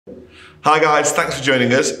Hi guys, thanks for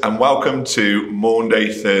joining us and welcome to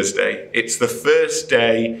Maundy Thursday. It's the first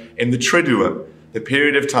day in the Triduum, the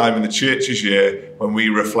period of time in the church's year when we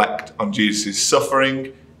reflect on Jesus'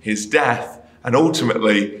 suffering, his death, and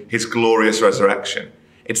ultimately his glorious resurrection.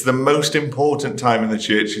 It's the most important time in the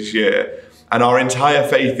church's year, and our entire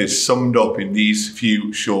faith is summed up in these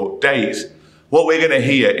few short days. What we're going to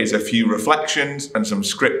hear is a few reflections and some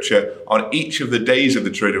scripture on each of the days of the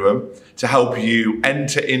Triduum to help you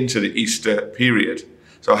enter into the Easter period.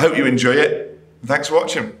 So I hope you enjoy it, and thanks for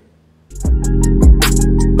watching.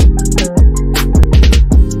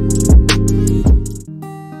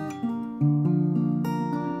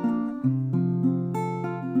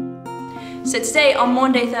 So today on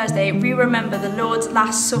Maundy Thursday, we remember the Lord's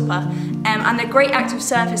Last Supper and the great act of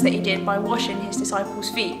service that he did by washing his disciples'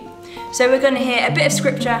 feet. So we're going to hear a bit of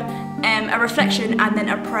scripture, a reflection and then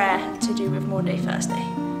a prayer to do with Maundy Thursday.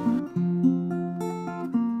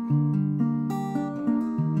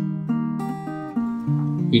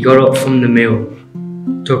 He got up from the meal,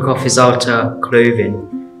 took off his outer clothing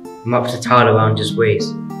and wrapped a towel around his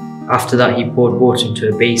waist. After that he poured water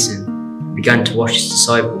into a basin and began to wash his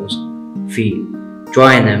disciples' feet,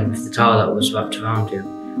 drying them with the towel that was wrapped around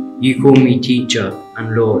him. You call me teacher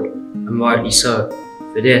and Lord, and rightly so,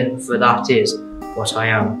 for that is what I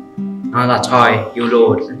am. Now that I, your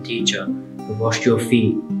Lord and teacher, have washed your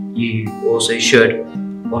feet, you also should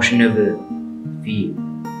wash another feet.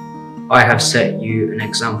 I have set you an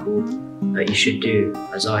example that you should do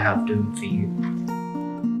as I have done for you.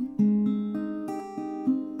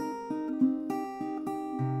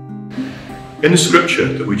 In the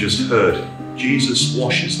scripture that we just heard, Jesus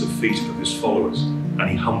washes the feet of his followers and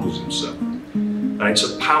he humbles himself. And it's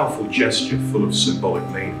a powerful gesture full of symbolic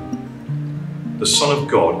meaning. The Son of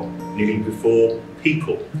God kneeling before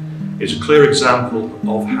people is a clear example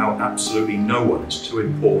of how absolutely no one is too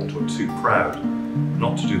important or too proud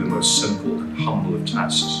not to do the most simple and humble of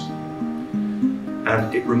tasks.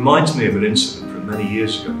 And it reminds me of an incident from many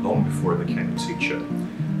years ago, long before I became a teacher.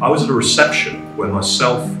 I was at a reception where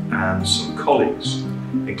myself and some colleagues,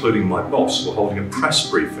 including my boss, were holding a press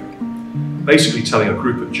briefing, basically telling a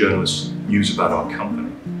group of journalists news about our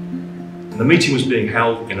company. And the meeting was being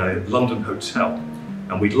held in a London hotel,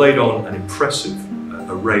 and we'd laid on an impressive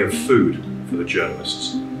array of food for the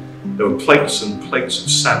journalists. There were plates and plates of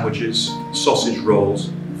sandwiches, sausage rolls,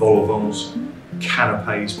 vol au vents,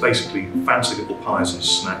 canapes, basically fancy little pies and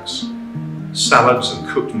snacks, salads and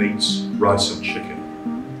cooked meats, rice and chicken.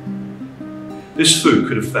 This food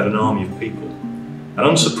could have fed an army of people, and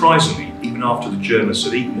unsurprisingly, even after the journalists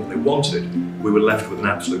had eaten what they wanted, we were left with an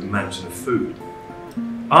absolute mountain of food.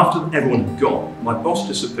 After everyone had gone, my boss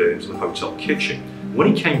disappeared into the hotel kitchen. When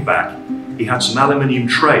he came back, he had some aluminium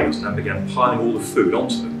trays and then began piling all the food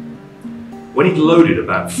onto them. When he'd loaded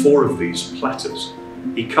about 4 of these platters,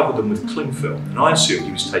 he covered them with cling film, and I assumed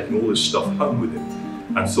he was taking all this stuff home with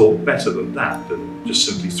him and thought better than that than just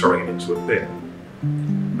simply throwing it into a bin.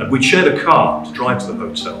 And we'd shared a car to drive to the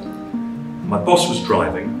hotel. My boss was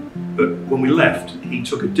driving, but when we left, he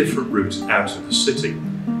took a different route out of the city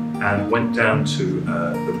and went down to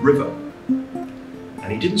the river.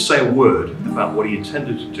 And he didn't say a word about what he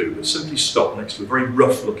intended to do, but simply stopped next to a very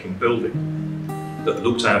rough-looking building that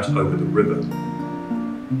looked out over the river.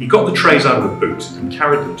 He got the trays out of the boot and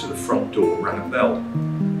carried them to the front door, rang a bell.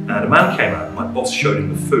 And a man came out, and my boss showed him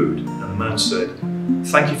the food, and the man said,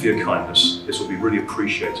 "Thank you for your kindness, this will be really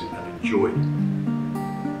appreciated and enjoyed."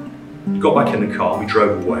 We got back in the car, we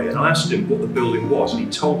drove away, and I asked him what the building was, and he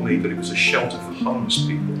told me that it was a shelter for homeless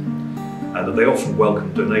people and that they often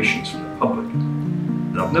welcomed donations from the public.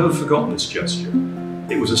 And I've never forgotten this gesture.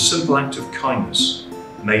 It was a simple act of kindness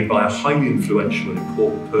made by a highly influential and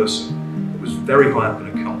important person that was very high up in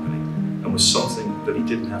a company and was something that he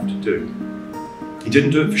didn't have to do. He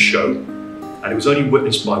didn't do it for show, and it was only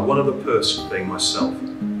witnessed by one other person, being myself.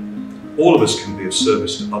 All of us can be of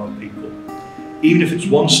service to other people. Even if it's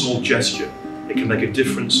one small gesture, it can make a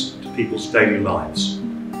difference to people's daily lives.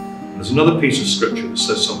 And there's another piece of scripture that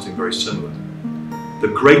says something very similar. The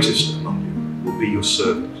greatest among you will be your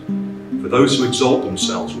servant. For those who exalt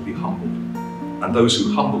themselves will be humbled, and those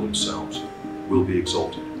who humble themselves will be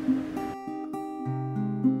exalted.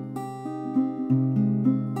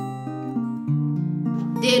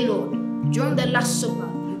 Dear Lord, during the Last Supper,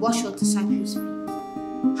 you wash your disciples'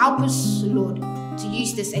 feet. Help us, Lord, to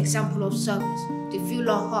use this example of service to fuel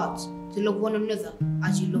our hearts to love one another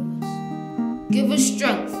as you love us. Give us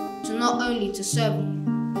strength to not only to serve you,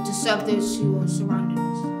 but to serve those who are surrounding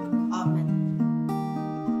us. Amen.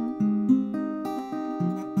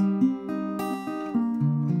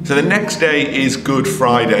 So the next day is Good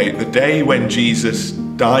Friday, the day when Jesus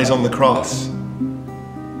dies on the cross.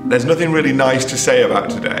 There's nothing really nice to say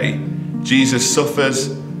about today. Jesus suffers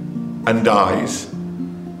and dies,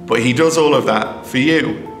 but he does all of that for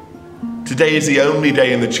you. Today is the only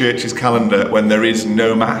day in the church's calendar when there is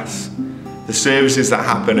no Mass. The services that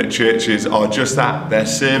happen at churches are just that, they're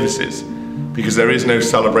services, because there is no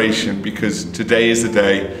celebration, because today is the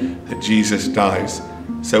day that Jesus dies.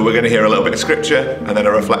 So we're going to hear a little bit of scripture, and then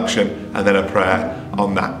a reflection, and then a prayer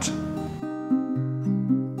on that.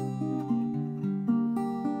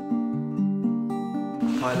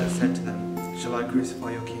 Pilate said to them, "Shall I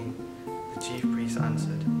crucify your king?" The chief priests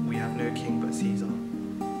answered, "We have no king but Caesar."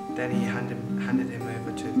 Then he handed him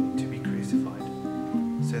over to be crucified.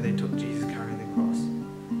 So they took Jesus carrying the cross.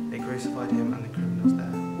 They crucified him and the criminals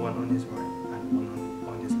there, one on his right and one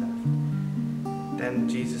on his left. Then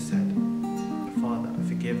Jesus said, "Father,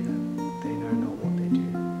 forgive them, they know not what they do."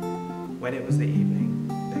 When it was the evening,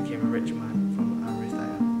 there came a rich man from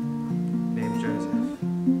Arimathea, named Joseph,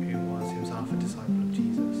 who was himself a disciple of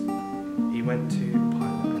Jesus. He went to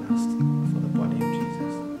Pilate and asked for the body of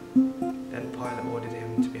Jesus. Then Pilate ordered him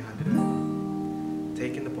to be handed over.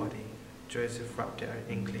 Taking the body, Joseph wrapped it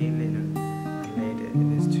in clean linen and laid it in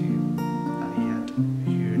his tomb that he had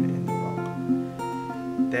hewn in the rock.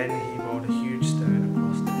 Then he rolled a huge stone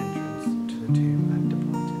across the entrance to the tomb and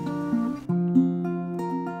departed.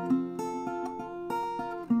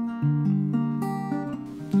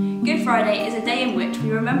 Good Friday is a day in which we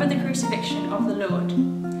remember the crucifixion of the Lord.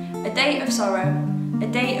 A day of sorrow, a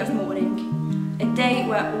day of mourning, a day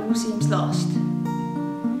where all seems lost.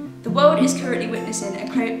 The world is currently witnessing a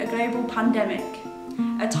global pandemic,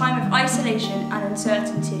 a time of isolation and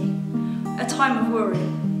uncertainty, a time of worry.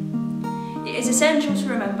 It is essential to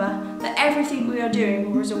remember that everything we are doing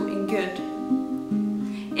will result in good.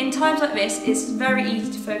 In times like this, it's very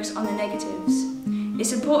easy to focus on the negatives.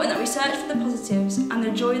 It's important that we search for the positives and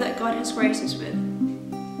the joy that God has graced us with.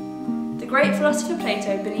 The great philosopher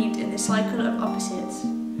Plato believed in the cycle of opposites,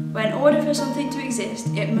 where in order for something to exist,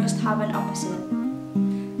 it must have an opposite.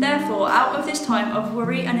 Therefore, out of this time of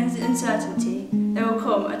worry and uncertainty, there will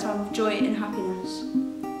come a time of joy and happiness.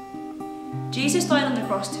 Jesus died on the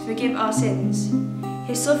cross to forgive our sins.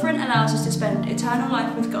 His suffering allows us to spend eternal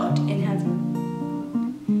life with God in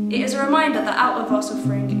heaven. It is a reminder that out of our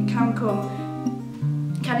suffering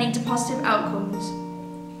can lead to positive outcomes,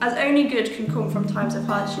 as only good can come from times of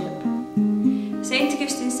hardship. Saint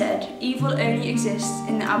Augustine said, "Evil only exists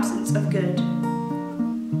in the absence of good."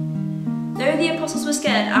 Though the apostles were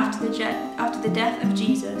scared after the death of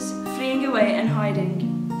Jesus, fleeing away and hiding,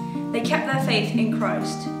 they kept their faith in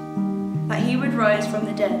Christ, that he would rise from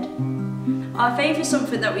the dead. Our faith is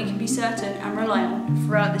something that we can be certain and rely on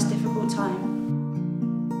throughout this difficult time.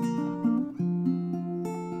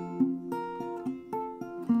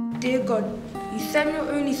 Dear God, you sent your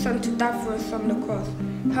only Son to die for us on the cross.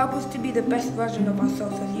 Help us to be the best version of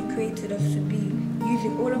ourselves as you created us to be,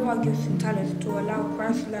 using all of our gifts and talents to allow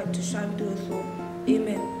Christ's light to shine through us all.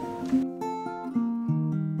 Amen.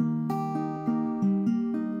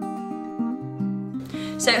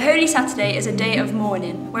 So Holy Saturday is a day of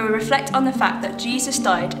mourning, where we reflect on the fact that Jesus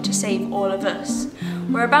died to save all of us.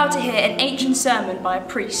 We're about to hear an ancient sermon by a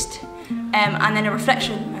priest, and then a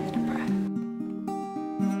reflection and then a prayer.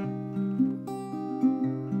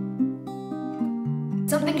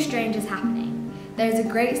 Something strange is happening. There is a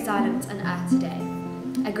great silence on earth today,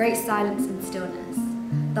 a great silence and stillness.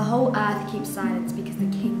 The whole earth keeps silence because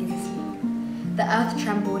the King is asleep. The earth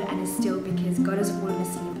trembled and is still because God has fallen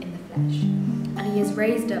asleep in the flesh, and he has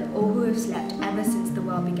raised up all who have slept ever since the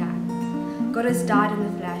world began. God has died in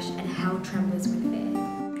the flesh, and hell trembles with fear.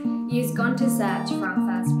 He has gone to search for our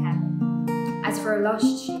first parent, as for a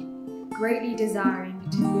lost sheep, greatly desiring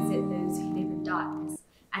to visit those who live in darkness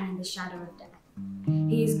and in the shadow of death.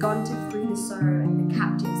 He is gone to free the sorrow and the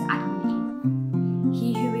captives Adam and Eve. He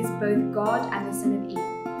who is both God and the Son of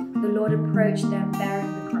Eve, the Lord approached them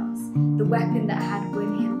bearing the cross, the weapon that had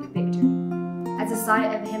won him the victory. At the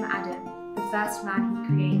sight of him, Adam, the first man he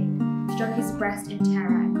created, struck his breast in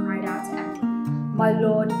terror and cried out to everyone, "My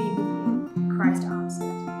Lord be with you," Christ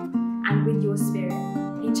answered. And with your spirit,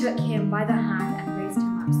 he took him by the hand and raised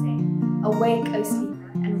him up, saying, "Awake, O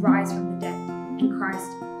sleeper, and rise from the dead, and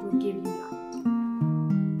Christ will give you light."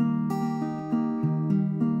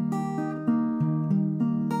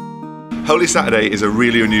 Holy Saturday is a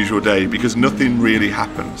really unusual day because nothing really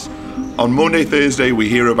happens. On Maundy Thursday we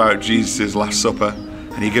hear about Jesus' Last Supper,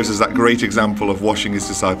 and he gives us that great example of washing his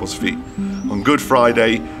disciples' feet. On Good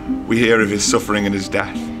Friday we hear of his suffering and his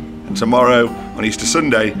death. And tomorrow, on Easter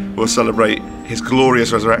Sunday, we'll celebrate his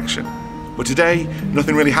glorious resurrection. But today,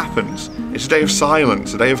 nothing really happens. It's a day of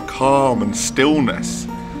silence, a day of calm and stillness.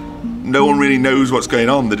 no one really knows what's going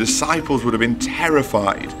on. The disciples would have been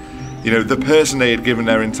terrified. You know, the person they had given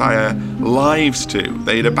their entire lives to,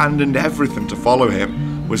 they had abandoned everything to follow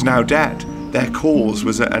him, was now dead. Their cause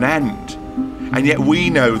was at an end. And yet we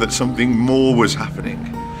know that something more was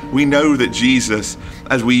happening. We know that Jesus,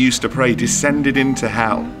 as we used to pray, descended into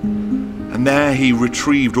hell. And there he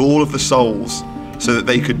retrieved all of the souls so that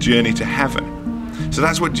they could journey to heaven. So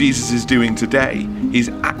that's what Jesus is doing today. He's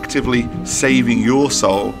actively saving your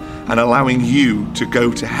soul and allowing you to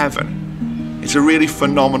go to heaven. It's a really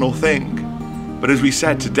phenomenal thing. But as we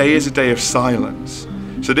said, today is a day of silence.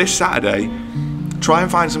 So this Saturday, try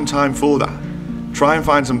and find some time for that. Try and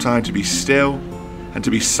find some time to be still and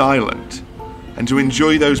to be silent and to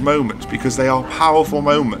enjoy those moments, because they are powerful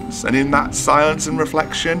moments. And in that silence and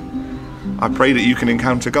reflection, I pray that you can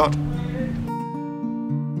encounter God.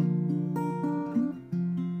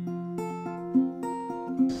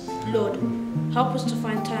 Lord, help us to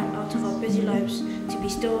find time out of our busy lives to be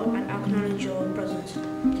still and acknowledge your presence.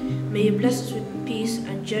 May you bless us with peace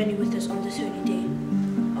and journey with us on this holy day.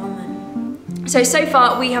 Amen. So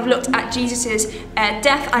far we have looked at Jesus'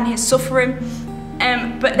 death and his suffering,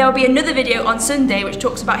 but there will be another video on Sunday which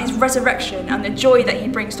talks about his resurrection and the joy that he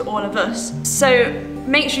brings to all of us. So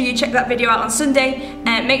make sure you check that video out on Sunday,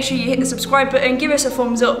 make sure you hit the subscribe button, give us a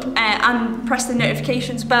thumbs up and press the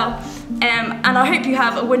notifications bell. And I hope you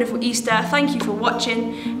have a wonderful Easter. Thank you for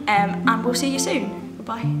watching, and we'll see you soon.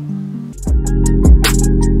 Goodbye.